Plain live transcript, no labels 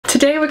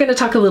Today we're going to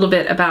talk a little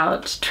bit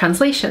about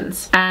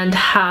translations and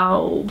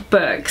how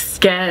books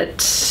get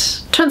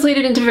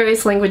translated into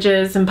various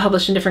languages and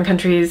published in different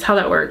countries, how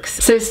that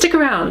works. So stick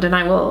around and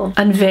I will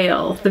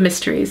unveil the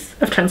mysteries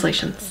of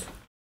translations.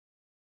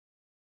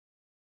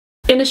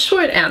 In a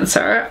short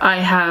answer, I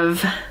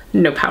have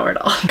no power at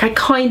all. I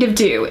kind of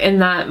do, in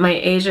that my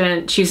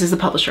agent chooses the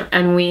publisher,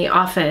 and we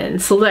often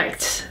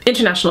select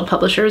international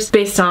publishers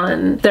based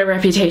on their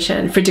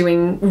reputation for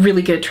doing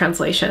really good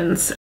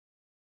translations.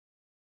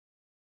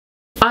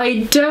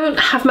 I don't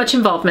have much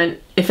involvement,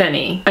 if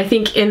any. I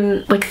think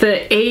in like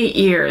the 8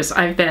 years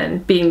I've been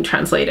being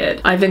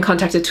translated, I've been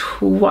contacted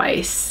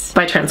twice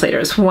by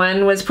translators.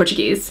 One was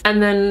Portuguese,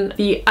 and then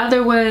the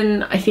other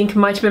one I think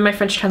might have been my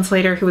French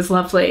translator, who was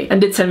lovely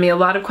and did send me a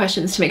lot of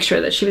questions to make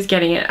sure that she was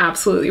getting it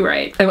absolutely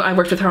right. I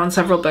worked with her on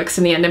several books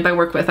in the end, and by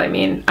work with I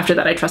mean after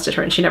that I trusted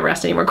her and she never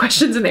asked any more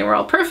questions and they were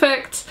all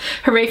perfect.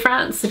 Hooray,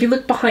 France. If you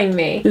look behind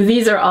me,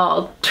 these are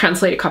all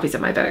translated copies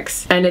of my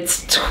books, and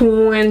it's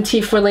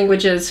 24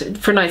 languages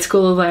for night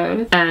school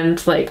alone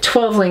and like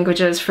 12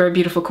 languages for A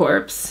Beautiful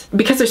Corpse.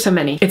 Because there's so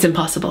many, it's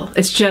impossible.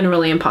 It's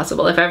generally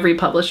impossible. If every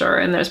publisher,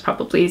 and there's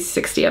probably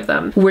 60 of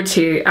them, were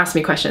to ask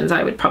me questions,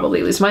 I would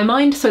probably lose my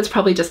mind, so it's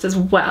probably just as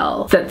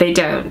well that they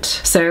don't.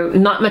 So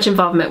not much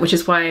involvement, which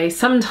is why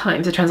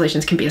sometimes the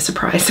translations can be a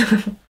surprise.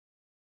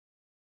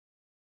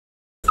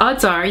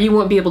 Odds are you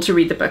won't be able to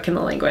read the book in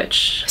the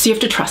language, so you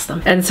have to trust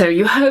them. And so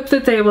you hope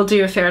that they will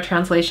do a fair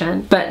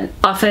translation, but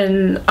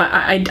often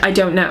I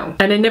don't know.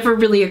 And it never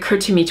really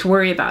occurred to me to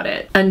worry about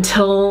it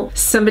until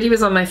somebody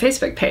was on my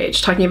Facebook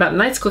page talking about a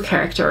night school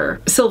character,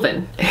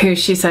 Sylvan, who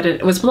she said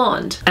it was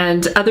blonde.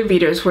 And other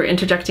readers were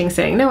interjecting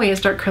saying, no, he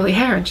has dark curly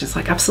hair. And she's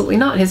like, absolutely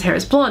not, his hair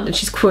is blonde. And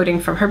she's quoting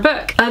from her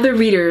book. Other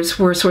readers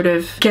were sort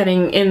of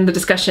getting in the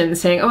discussion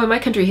saying, oh, in my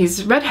country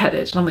he's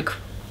redheaded. And I'm like,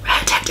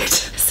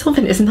 redheaded?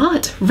 Sylvan is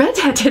not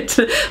redheaded.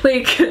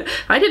 Like,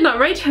 I did not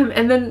write him.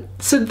 And then,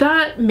 so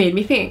that made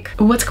me think,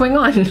 what's going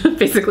on?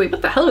 Basically,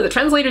 what the hell are the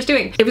translators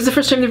doing? It was the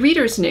first time the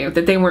readers knew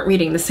that they weren't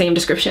reading the same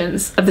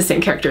descriptions of the same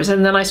characters.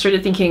 And then I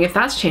started thinking, if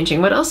that's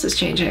changing, what else is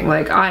changing?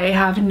 Like, I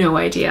have no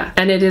idea.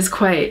 And it is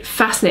quite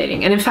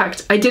fascinating. And in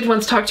fact, I did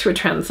once talk to a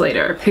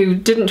translator who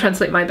didn't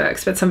translate my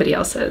books, but somebody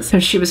else's.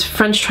 And she was a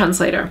French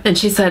translator. And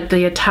she said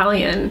the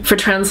Italian for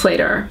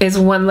translator is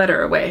one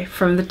letter away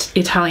from the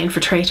Italian for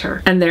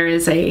traitor. And there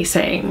is a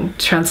saying,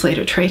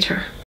 translator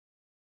traitor.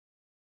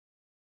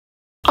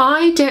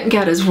 I don't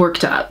get as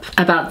worked up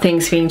about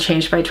things being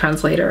changed by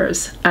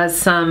translators as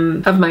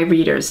some of my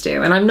readers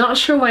do, and I'm not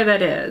sure why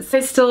that is. I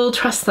still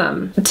trust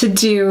them to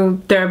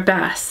do their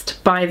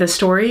best by the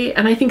story,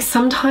 and I think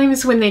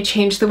sometimes when they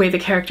change the way the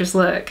characters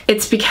look,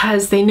 it's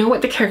because they know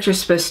what the character is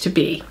supposed to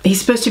be.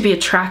 He's supposed to be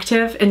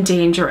attractive and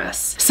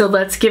dangerous, so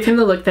let's give him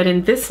the look that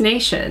in this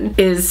nation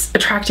is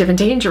attractive and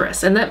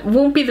dangerous, and that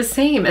won't be the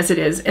same as it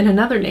is in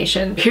another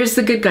nation. Here's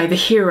the good guy, the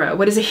hero.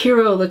 What does a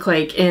hero look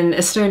like in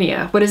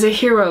Estonia? What does a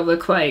hero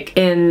look like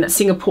in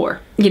Singapore?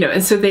 You know,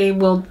 and so they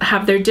will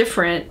have their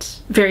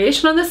different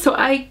variation on this, so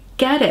I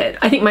get it.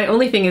 I think my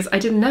only thing is I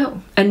didn't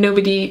know, and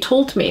nobody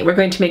told me we're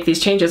going to make these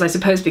changes, I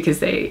suppose because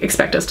they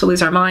expect us to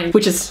lose our mind,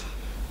 which is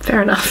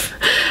fair enough.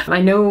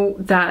 I know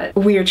that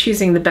we are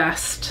choosing the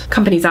best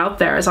companies out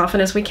there as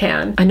often as we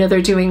can. I know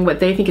they're doing what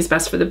they think is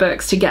best for the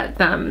books to get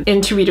them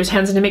into readers'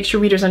 hands and to make sure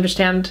readers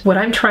understand what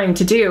I'm trying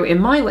to do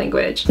in my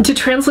language, to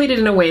translate it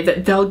in a way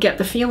that they'll get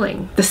the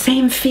feeling, the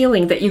same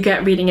feeling that you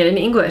get reading it in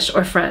English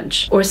or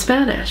French or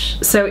Spanish.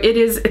 So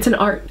it's an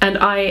art, and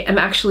I am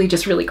actually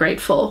just really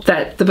grateful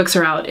that the books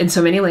are out in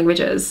so many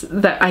languages,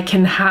 that I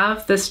can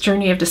have this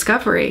journey of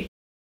discovery.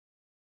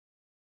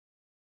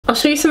 I'll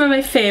show you some of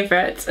my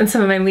favorites and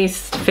some of my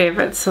least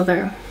favorites,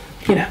 although,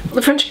 you know.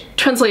 The French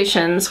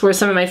translations were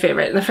some of my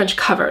favorite, and the French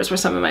covers were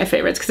some of my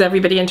favorites because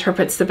everybody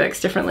interprets the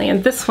books differently.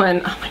 And this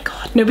one, oh my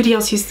god, nobody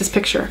else used this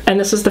picture. And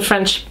this was the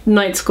French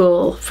night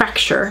school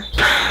fracture.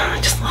 I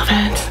just love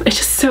it. It's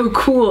just so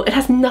cool. It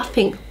has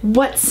nothing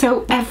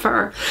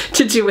whatsoever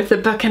to do with the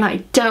book, and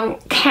I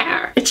don't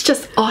care. It's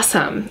just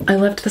awesome. I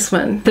loved this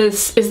one.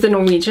 This is the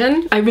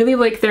Norwegian. I really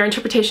like their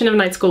interpretation of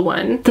Night School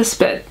 1. The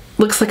spit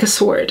looks like a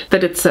sword,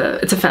 but it's a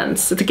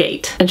fence, it's a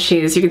gate, and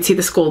you can see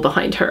the school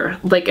behind her.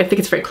 Like, I think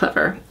it's very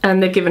clever,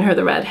 and they've given her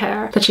the red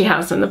hair that she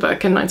has in the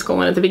book in Night School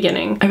 1 at the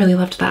beginning. I really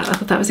loved that. I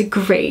thought that was a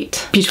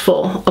great,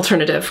 beautiful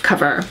alternative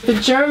cover. The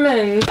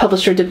German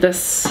publisher did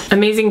this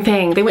amazing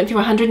thing. They went through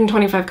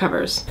 125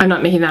 covers. I'm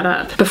not making that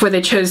up. Before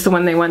they chose the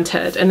one they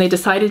wanted, and they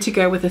decided to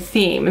go with a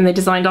theme, and they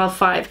designed all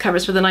 5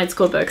 covers for the Night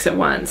School books at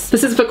once.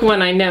 This is book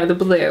 1, I know, the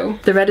blue.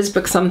 The red is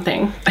book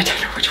something. I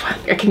don't know which one.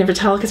 I can never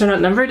tell because they're not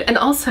numbered. And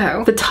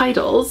also, the title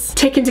titles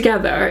taken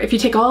together, if you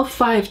take all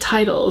 5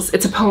 titles,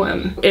 it's a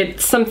poem.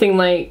 It's something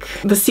like,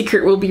 the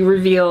secret will be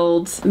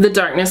revealed, the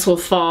darkness will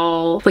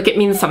fall. Like, it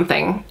means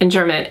something in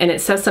German, and it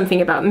says something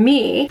about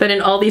me that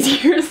in all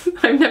these years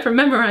I've never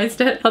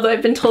memorized it, although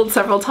I've been told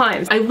several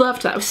times. I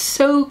loved that. It was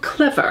so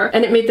clever,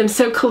 and it made them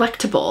so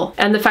collectible.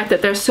 And the fact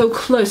that they're so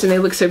close and they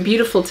look so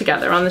beautiful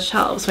together on the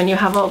shelves when you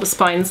have all the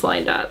spines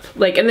lined up.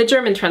 Like, and the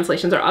German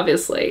translations are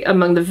obviously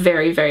among the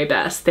very, very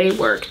best. They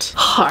worked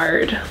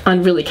hard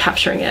on really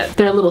capturing it.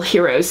 They're little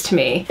heroes to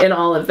me in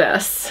all of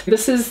this.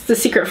 This is The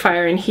Secret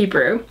Fire in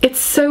Hebrew. It's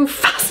so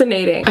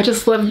fascinating. I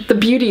just love the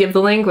beauty of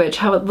the language,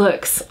 how it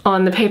looks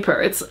on the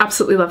paper. It's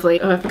absolutely lovely.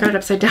 Oh, I've got it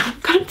upside down.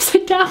 Got it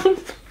upside down.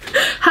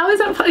 How is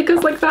that? It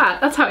goes like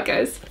that. That's how it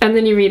goes. And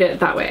then you read it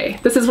that way.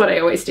 This is what I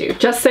always do.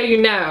 Just so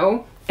you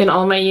know, in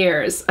all my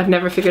years, I've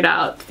never figured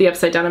out the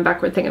upside down and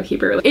backward thing of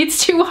Hebrew.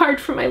 It's too hard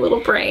for my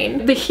little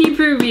brain. The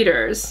Hebrew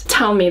readers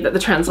tell me that the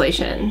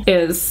translation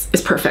is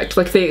perfect.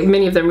 Like,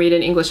 many of them read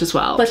in English as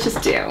well. Let's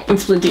just do Un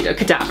Splendido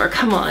Cadaver.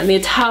 Come on. The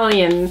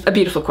Italian, A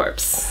Beautiful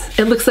Corpse.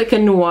 It looks like a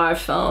noir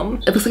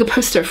film. It looks like a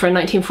poster for a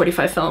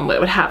 1945 film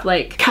that would have,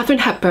 like, Katharine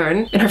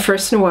Hepburn in her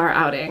first noir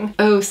outing.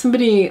 Oh,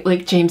 somebody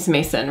like James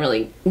Mason,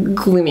 really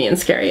gloomy and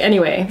scary.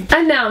 Anyway,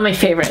 and now my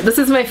favorite. This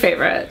is my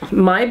favorite.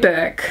 My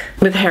book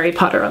with Harry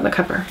Potter on the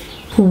cover.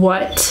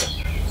 What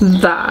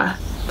the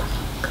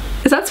fuck?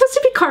 Is that supposed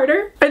to be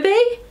Carter? Are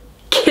they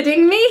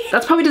kidding me?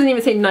 That probably doesn't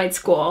even say night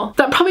school.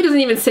 That probably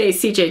doesn't even say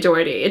CJ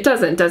Daugherty. It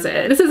doesn't, does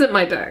it? This isn't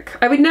my book.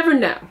 I would never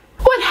know.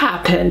 What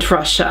happened,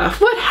 Russia?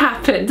 What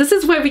happened? This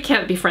is why we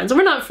can't be friends.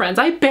 We're not friends.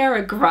 I bear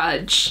a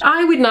grudge.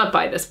 I would not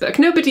buy this book.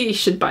 Nobody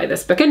should buy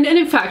this book. And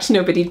in fact,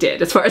 nobody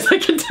did, as far as I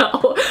can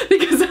tell,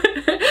 because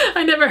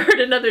I never heard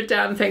another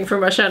damn thing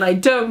from Russia, and I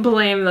don't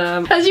blame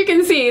them. As you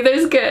can see,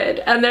 there's good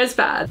and there's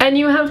bad. And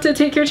you have to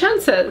take your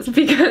chances,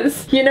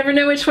 because you never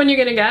know which one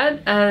you're gonna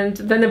get, and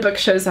then the book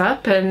shows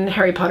up and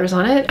Harry Potter's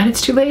on it, and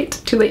it's too late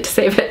to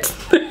save it.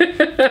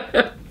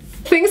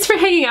 Thanks for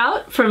hanging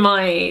out for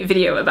my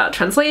video about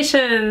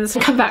translations.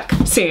 Come back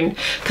soon,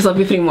 because I'll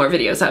be putting more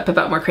videos up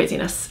about more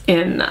craziness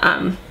in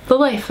the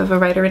life of a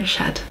writer in a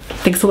shed.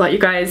 Thanks a lot, you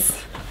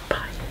guys.